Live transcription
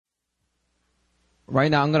right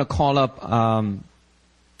now I'm going to call up,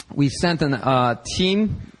 we sent a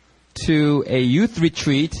team to a youth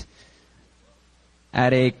retreat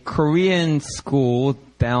at a Korean school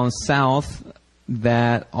down south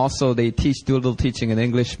that also they do a little teaching in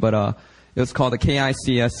English, but it was called the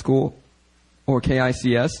KICS school, or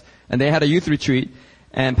KICS, and they had a youth retreat.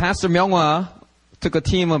 And Pastor Myunghwa took a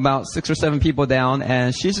team of about 6 or 7 people down,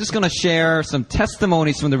 and she's just going to share some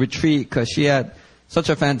testimonies from the retreat because she had such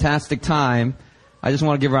a fantastic time. I just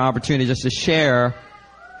want to give her an opportunity just to share,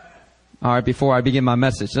 all right, before I begin my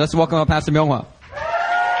message. So let's welcome up Pastor Myunghwa.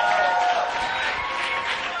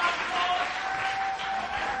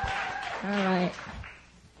 All right.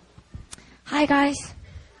 Hi, guys.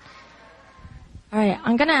 All right,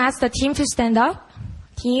 I'm going to ask the team to stand up.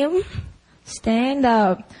 Team, stand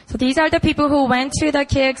up. So these are the people who went to the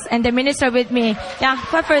KICS and they ministered with me. Yeah,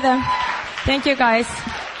 clap for them. Thank you, guys.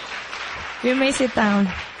 You may sit down.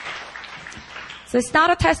 So it's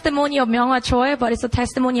not a testimony of Myunghwa Choi, but it's a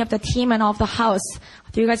testimony of the team and of the house.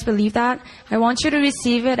 Do you guys believe that? I want you to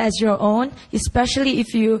receive it as your own, especially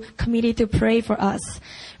if you committed to pray for us.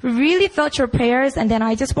 We really felt your prayers, and then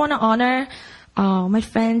I just want to honor my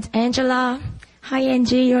friend Angela. Hi,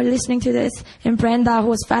 Angie, you're listening to this. And Brenda, who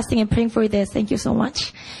was fasting and praying for this. Thank you so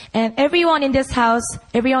much. And everyone in this house,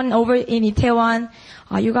 everyone over in Itaewon,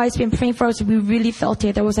 you guys been praying for us. We really felt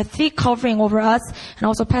it. There was a thick covering over us. And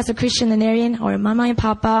also Pastor Christian and Erin, our mama and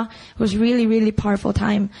papa. It was really, really powerful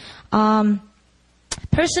time.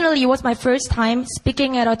 Personally, it was my first time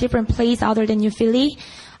speaking at a different place other than New Philly.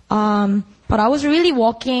 But I was really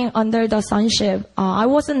walking under the sonship. I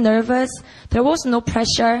wasn't nervous. There was no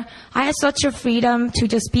pressure. I had such a freedom to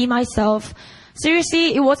just be myself.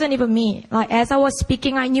 Seriously, it wasn't even me. Like, as I was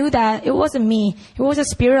speaking, I knew that it wasn't me. It was the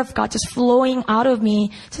Spirit of God just flowing out of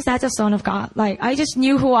me, just as a son of God. Like, I just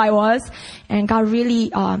knew who I was, and God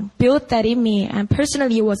really built that in me. And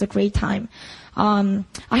personally, it was a great time. I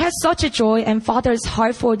had such a joy and father's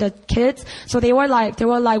heart for the kids. So there were like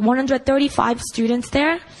 135 students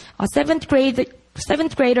there, 7th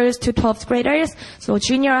graders to 12th graders. So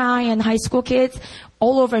junior high and high school kids,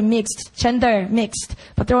 all over mixed, gender mixed,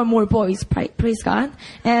 but there were more boys, praise God.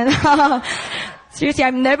 And, seriously,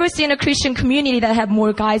 I've never seen a Christian community that had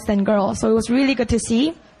more guys than girls. So it was really good to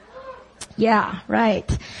see. Yeah, right.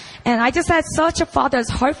 And I just had such a father's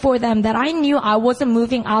heart for them that I knew I wasn't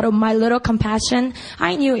moving out of my little compassion.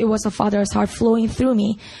 I knew it was a father's heart flowing through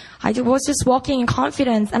me. I was just walking in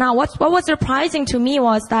confidence. And what was surprising to me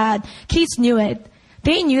was that kids knew it.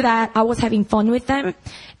 They knew that I was having fun with them.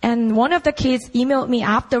 And one of the kids emailed me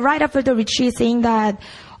right after the retreat saying that,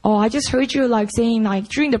 oh, I just heard you saying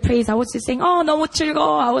during the praise, I was just saying, oh, 너무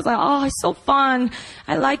즐거워. I was like, oh, it's so fun.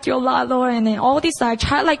 I like you a lot, Lord. And then all these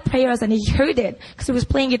childlike prayers, and he heard it because he was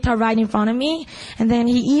playing guitar right in front of me. And then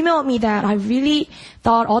he emailed me that I really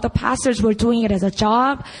thought all the pastors were doing it as a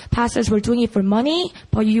job. Pastors were doing it for money,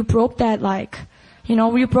 but you broke that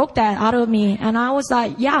you broke that out of me. And I was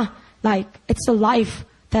like, yeah, it's a life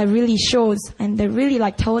that really shows and that really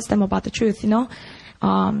tells them about the truth, The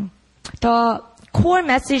core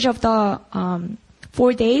message of the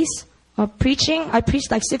 4 days of preaching, I preached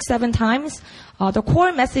 6-7 times. The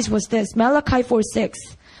core message was this, Malachi 4:6.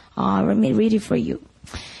 Let me read it for you.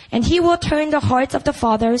 And he will turn the hearts of the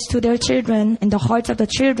fathers to their children and the hearts of the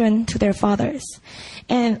children to their fathers.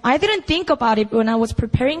 And I didn't think about it when I was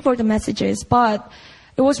preparing for the messages, but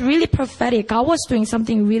it was really prophetic. God was doing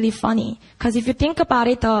something really funny. Because if you think about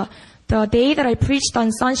it, the day that I preached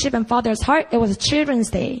on sonship and father's heart, it was a children's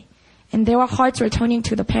day. And their hearts were turning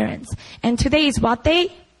to the parents. And today is what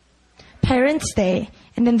day? Parents' Day.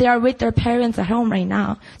 And then they are with their parents at home right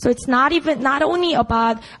now. So it's not only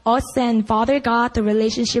about us and Father God, the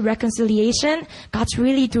relationship reconciliation. God's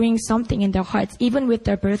really doing something in their hearts, even with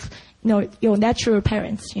their your natural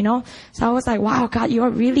parents, So I was like, wow, God, you are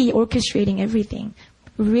really orchestrating everything.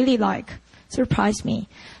 Really surprised me.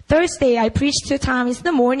 Thursday, I preached 2 times in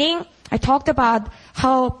the morning. I talked about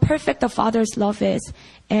how perfect the Father's love is.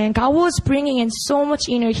 And God was bringing in so much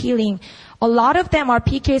inner healing. A lot of them are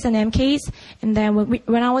PKs and MKs. And then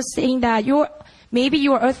when I was saying that maybe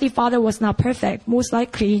your earthly father was not perfect. Most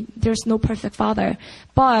likely, there's no perfect father.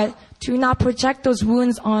 But do not project those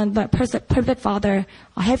wounds on the perfect father,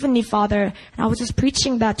 a heavenly father. And I was just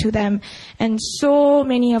preaching that to them. And so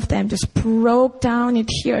many of them just broke down in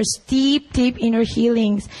tears, deep, deep inner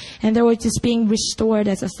healings. And they were just being restored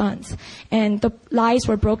as sons. And the lies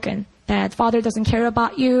were broken. That Father doesn't care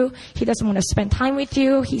about you. He doesn't want to spend time with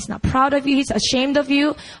you. He's not proud of you. He's ashamed of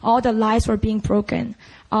you. All the lies were being broken.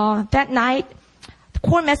 That night, the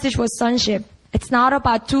core message was sonship. It's not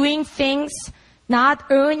about doing things not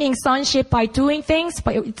earning sonship by doing things,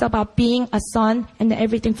 but it's about being a son and then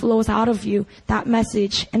everything flows out of you. That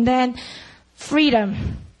message. And then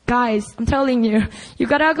freedom. Guys, I'm telling you, you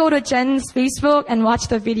gotta go to Jen's Facebook and watch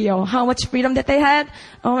the video. How much freedom that they had.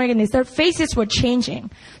 Oh my goodness, their faces were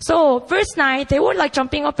changing. So first night, they were like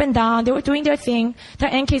jumping up and down. They were doing their thing. Their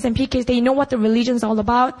NKs and PKs, they know what the religion's all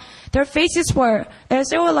about. Their faces were, as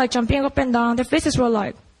they were like jumping up and down, their faces were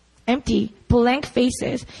like empty, blank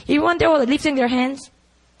faces. Even when they were like lifting their hands,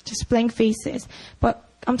 just blank faces. But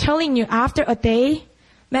I'm telling you, after a day,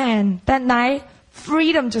 man, that night,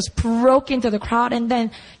 freedom just broke into the crowd, and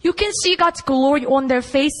then you can see God's glory on their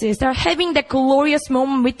faces. They're having that glorious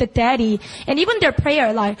moment with the daddy. And even their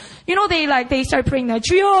prayer, like, you know, they start praying like,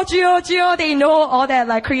 Juyo, Juyo, Juyo. They know all that,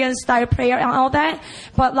 like, Korean style prayer and all that.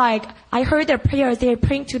 But like, I heard their prayers, they're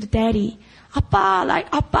praying to the daddy. Appa,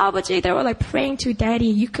 like, Appa, Abaji, they were like praying to daddy.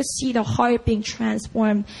 You could see the heart being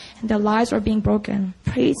transformed and their lives were being broken.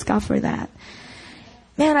 Praise God for that.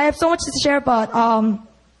 Man, I have so much to share, but,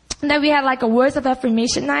 and then we had like a words of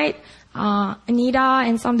affirmation night. Anita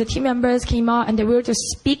and some of the team members came out and they were just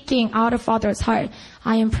speaking out of Father's heart.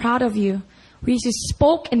 I am proud of you. We just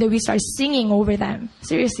spoke and then we started singing over them.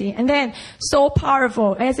 Seriously. And then, so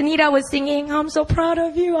powerful. As Anita was singing, I'm so proud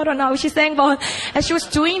of you. I don't know what she sang, but as she was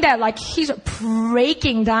doing that, like, he's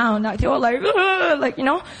breaking down. Like, they were like, you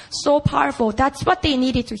know, so powerful. That's what they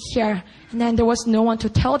needed to hear. And then there was no one to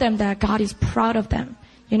tell them that God is proud of them.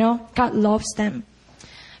 You know, God loves them.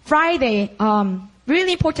 Friday,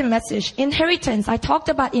 really important message. Inheritance. I talked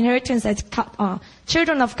about inheritance as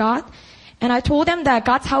children of God. And I told them that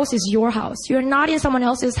God's house is your house. You're not in someone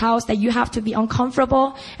else's house that you have to be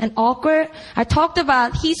uncomfortable and awkward. I talked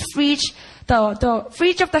about His fridge. The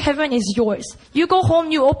fridge of the heaven is yours. You go home,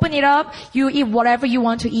 you open it up, you eat whatever you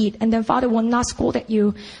want to eat. And then Father will not scold at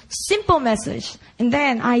you. Simple message. And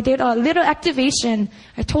then I did a little activation.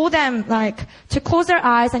 I told them like to close their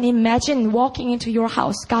eyes and imagine walking into your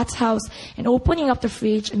house, God's house, and opening up the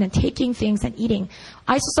fridge and then taking things and eating.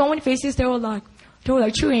 I saw so many faces, they were like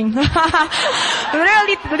chewing. literally,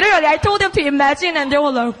 I told them to imagine and they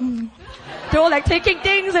were like taking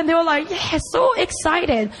things and they were like, yeah, so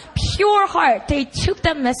excited. Pure heart. They took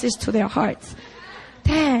that message to their hearts.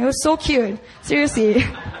 Dang, it was so cute. Seriously.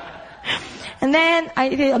 And then I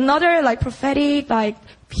did another like prophetic, like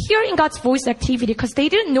hearing God's voice activity because they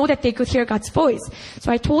didn't know that they could hear God's voice.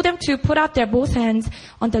 So I told them to put out their both hands.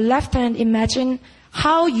 On the left hand, imagine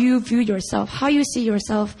how you view yourself, how you see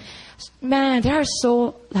yourself. Man, they are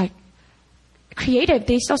so like creative.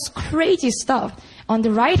 They saw crazy stuff. On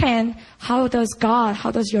the right hand, how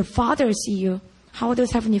does your Father see you? How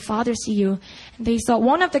does Heavenly Father see you? And they saw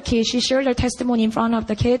one of the kids, she shared her testimony in front of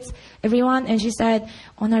the kids, everyone, and she said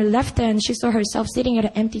on her left hand, she saw herself sitting at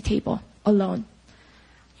an empty table, alone.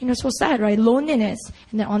 You know, so sad, right? Loneliness.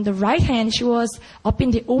 And then on the right hand, she was up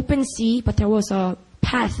in the open sea, but there was a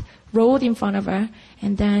path, road in front of her,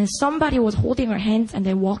 and then somebody was holding her hands and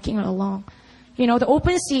then walking her along. You know, the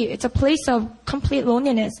open sea, it's a place of complete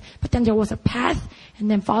loneliness, but then there was a path, and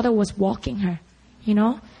then Father was walking her, you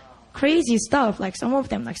know? Crazy stuff, like some of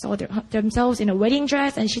them like saw themselves in a wedding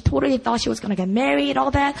dress, and she totally thought she was gonna get married,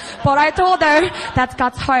 all that. But I told her, that's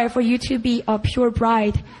God's heart for you to be a pure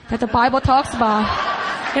bride that the Bible talks about,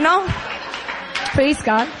 you know? Praise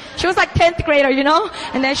God. She was like 10th grader, you know?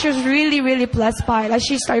 And then she was really, really blessed by it. Like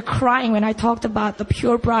she started crying when I talked about the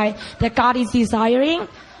pure bride that God is desiring.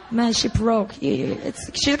 Man, she broke.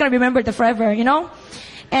 She's gonna remember it forever, you know?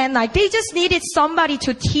 And like they just needed somebody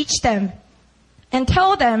to teach them and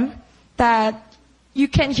tell them that you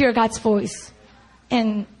can hear God's voice.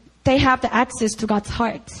 And they have the access to God's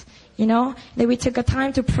heart, you know? Then we took a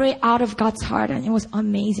time to pray out of God's heart, and it was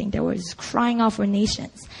amazing. They were just crying out for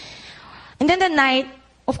nations. And then that night,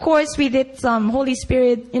 of course, we did some Holy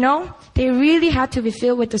Spirit, you know? They really had to be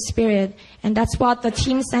filled with the Spirit. And that's what the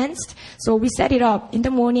team sensed. So we set it up. In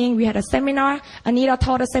the morning, we had a seminar. Anita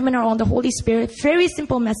taught a seminar on the Holy Spirit. Very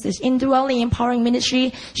simple message. Indwelling, empowering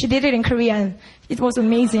ministry. She did it in Korean. It was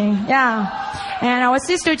amazing. Yeah. And our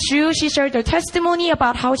sister Ju, she shared her testimony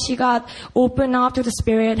about how she got opened up to the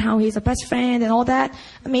Spirit, how he's a best friend and all that.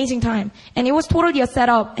 Amazing time. And it was totally a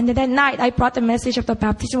setup. And then that night, I brought the message of the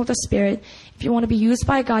baptism of the Spirit. If you want to be used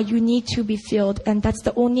by God, you need to be filled. And that's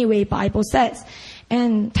the only way Bible says.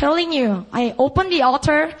 And telling you, I opened the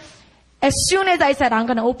altar. As soon as I said, I'm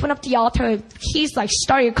going to open up the altar, he's like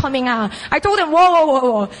started coming out. I told him,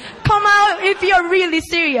 whoa. Come out if you're really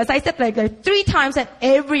serious. I said like 3 times and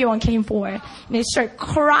everyone came forward. And they started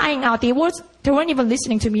crying out. They was they weren't even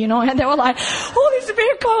listening to me, and they were like, Holy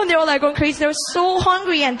Spirit, come. They were like going crazy. They were so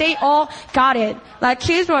hungry, and they all got it. Like,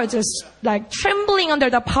 kids were just like trembling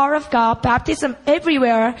under the power of God, baptism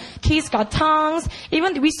everywhere. Kids got tongues.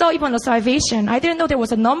 We saw even a salvation. I didn't know there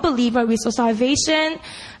was a non-believer. We saw salvation.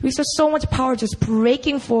 We saw so much power just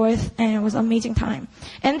breaking forth, and it was an amazing time.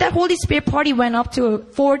 And that Holy Spirit party went up to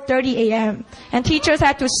 4:30 a.m. and teachers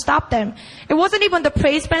had to stop them. It wasn't even the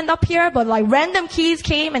praise band up here, but like random kids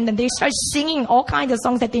came, and then they started singing all kinds of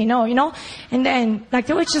songs that they know, and then like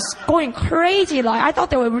they were just going crazy. Like, I thought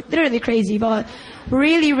they were literally crazy, but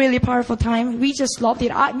really, really powerful time. We just loved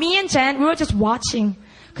it. Me and Jen, we were just watching.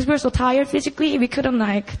 Because we were so tired physically, we couldn't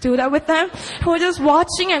like do that with them. We were just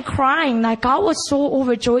watching and crying. Like, God was so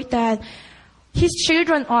overjoyed that His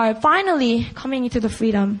children are finally coming into the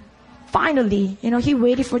freedom. Finally. He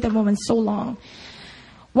waited for that moment so long.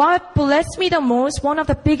 What blessed me the most, one of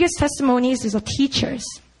the biggest testimonies is the teachers.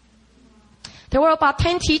 There were about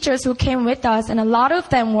 10 teachers who came with us, and a lot of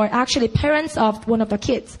them were actually parents of one of the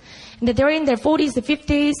kids. And they were in their 40s, the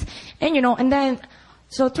 50s, and then,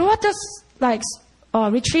 so throughout this,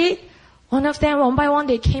 retreat, one of them, one by one,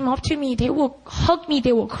 they came up to me, they will hug me,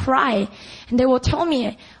 they will cry, and they will tell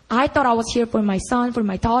me, I thought I was here for my son, for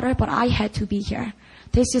my daughter, but I had to be here.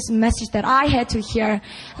 This is a message that I had to hear.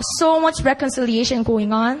 So much reconciliation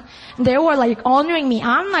going on. And they were like honoring me.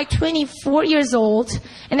 I'm like 24 years old.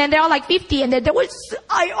 And then they're like 50. And then they were,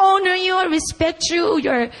 I honor you, I respect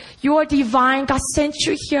you. You're divine. God sent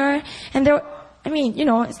you here. And they're,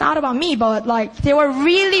 it's not about me, but like they were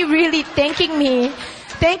really, really thanking me,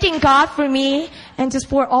 thanking God for me, and just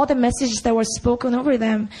for all the messages that were spoken over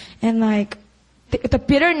them. And like, the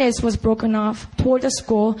bitterness was broken off toward the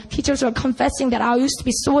school. Teachers were confessing that I used to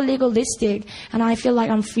be so legalistic, and I feel like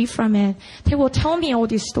I'm free from it. They will tell me all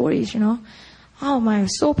these stories, Oh my,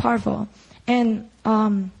 so powerful. And,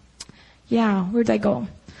 where'd I go?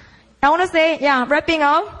 I want to say, wrapping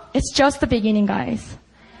up, it's just the beginning, guys.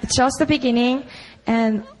 It's just the beginning.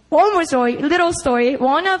 And one more story, little story.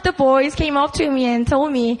 One of the boys came up to me and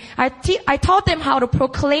told me, I taught them how to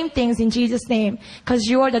proclaim things in Jesus' name, because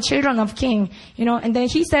you are the children of King, and then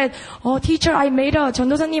he said, oh, teacher, I made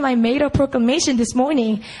a proclamation this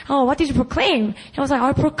morning. Oh, what did you proclaim? I was like,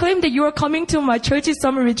 I proclaimed that you are coming to my church's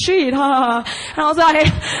summer retreat. And I was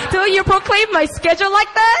like, do you proclaim my schedule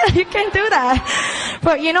like that? You can't do that.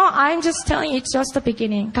 But I'm just telling you, it's just the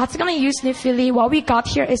beginning. God's gonna use New Philly. What we got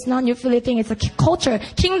here is not New Philly thing, it's a culture,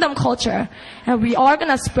 kingdom culture. And we are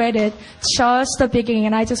gonna spread it. Just the beginning.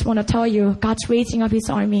 And I just want to tell you, God's raising up His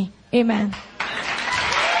army. Amen.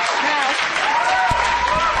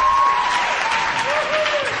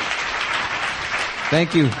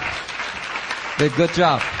 Thank you. Good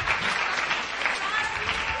job.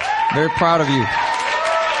 Very proud of you.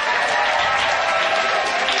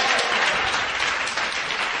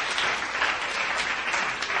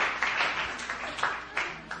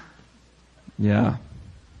 Yeah.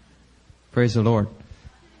 Praise the Lord.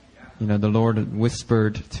 The Lord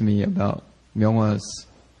whispered to me about Myungwa's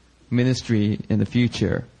ministry in the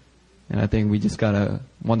future. And I think we just got a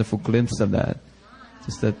wonderful glimpse of that.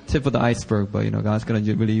 Just the tip of the iceberg, but God's going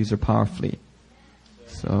to really use her powerfully.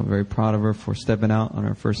 So I'm very proud of her for stepping out on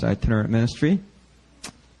her first itinerant ministry.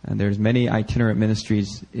 And there's many itinerant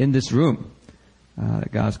ministries in this room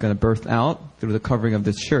that God's going to birth out through the covering of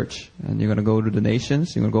this church. And you're going to go to the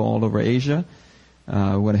nations. You're going to go all over Asia.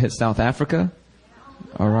 We're going to hit South Africa.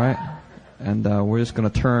 All right. And we're just going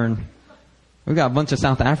to turn. We've got a bunch of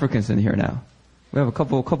South Africans in here now. We have a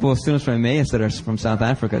couple of students from Emmaus that are from South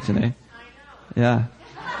Africa, Janae. Yeah.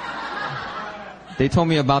 They told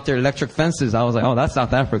me about their electric fences. I was like, oh, that's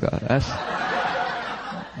South Africa.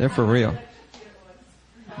 They're for real.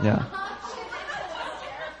 Yeah.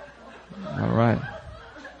 All right.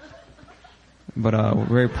 But we're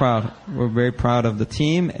very proud. We're very proud of the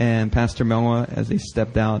team and Pastor Myungwa as they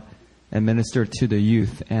stepped out and ministered to the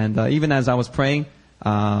youth. And even as I was praying,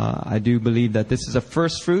 I do believe that this is the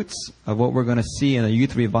first fruits of what we're going to see in a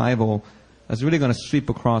youth revival that's really going to sweep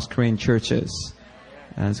across Korean churches.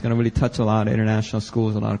 And it's going to really touch a lot of international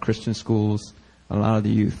schools, a lot of Christian schools. A lot of the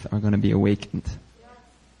youth are going to be awakened.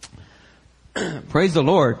 Praise the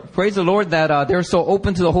Lord. Praise the Lord that they're so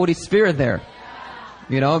open to the Holy Spirit there.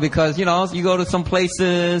 Because, you go to some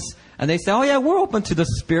places and they say, oh yeah, we're open to the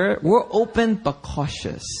Spirit. We're open but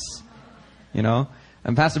cautious.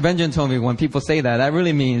 And Pastor Benjamin told me when people say that, that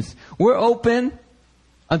really means we're open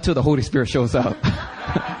until the Holy Spirit shows up.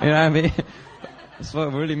 You know what I mean? That's what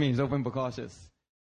it really means, open but cautious.